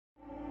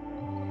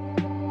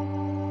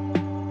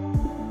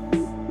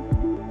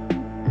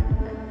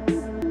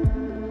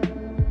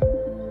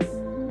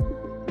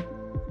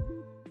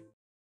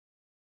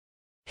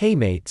Hey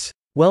mates,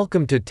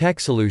 welcome to Tech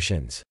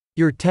Solutions,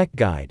 your tech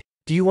guide.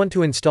 Do you want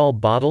to install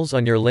Bottles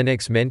on your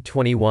Linux Mint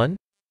 21?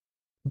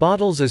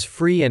 Bottles is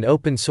free and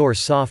open source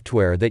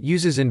software that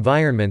uses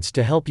environments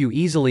to help you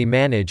easily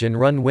manage and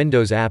run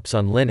Windows apps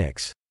on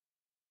Linux.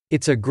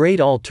 It's a great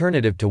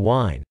alternative to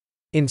Wine.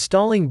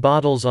 Installing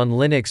Bottles on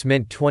Linux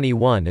Mint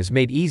 21 is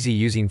made easy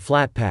using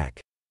Flatpak.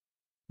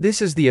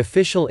 This is the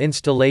official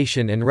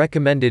installation and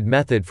recommended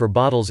method for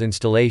Bottles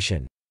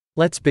installation.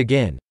 Let's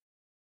begin.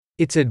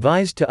 It's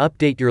advised to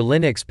update your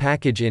Linux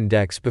package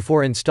index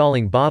before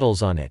installing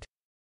Bottles on it.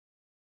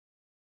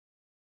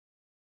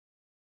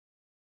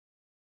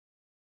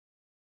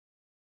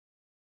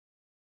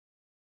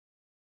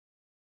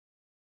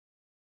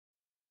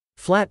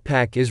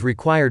 Flatpak is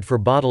required for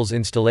Bottles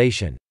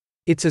installation.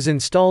 It's as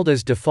installed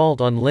as default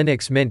on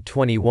Linux Mint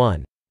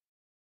 21.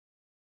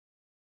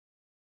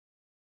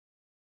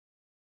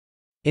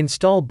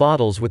 Install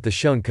Bottles with the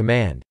shown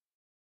command.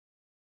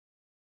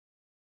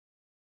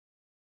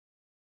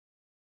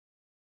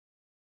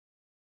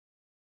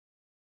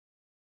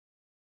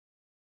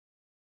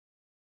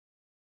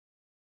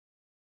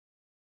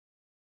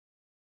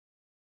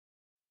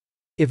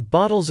 If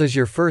Bottles is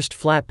your first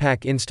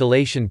Flatpak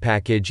installation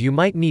package, you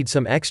might need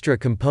some extra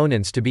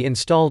components to be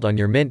installed on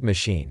your Mint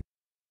machine.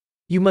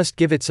 You must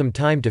give it some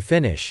time to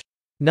finish.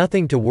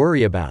 Nothing to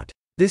worry about.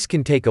 This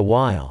can take a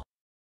while.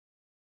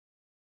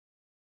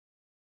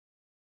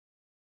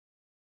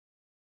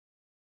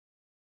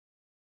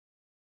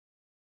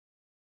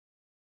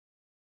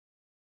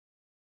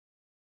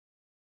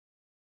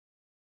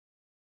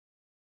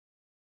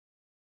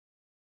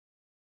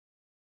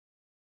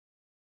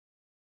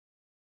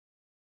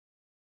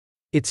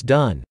 It's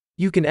done.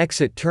 You can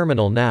exit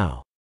terminal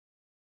now.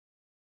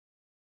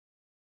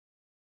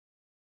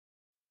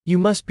 You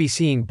must be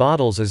seeing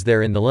Bottles as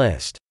there in the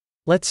list.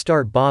 Let's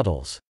start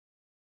Bottles.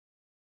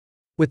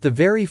 With the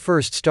very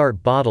first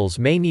start, Bottles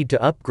may need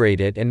to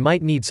upgrade it and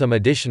might need some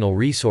additional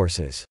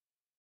resources.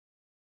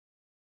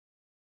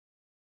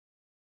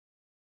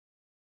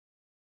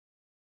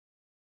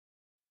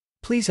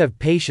 Please have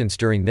patience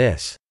during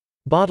this.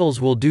 Bottles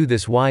will do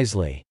this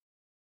wisely.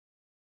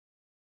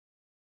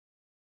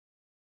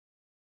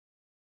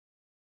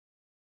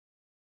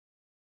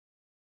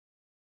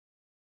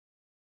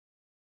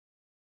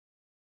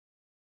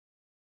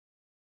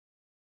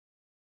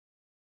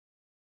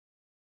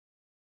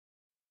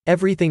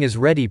 Everything is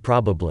ready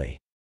probably.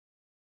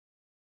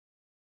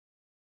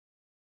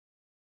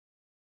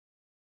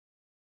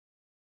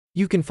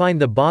 You can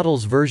find the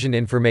Bottles version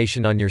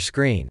information on your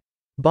screen.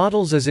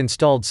 Bottles is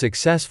installed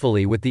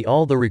successfully with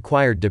all the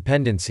required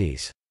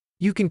dependencies.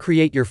 You can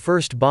create your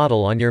first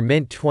bottle on your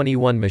Mint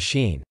 21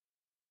 machine.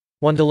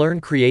 Want to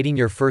learn creating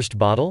your first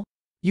bottle?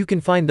 You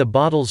can find the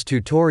Bottles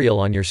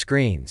tutorial on your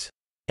screens.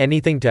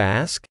 Anything to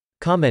ask?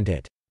 Comment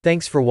it.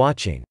 Thanks for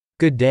watching.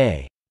 Good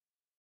day.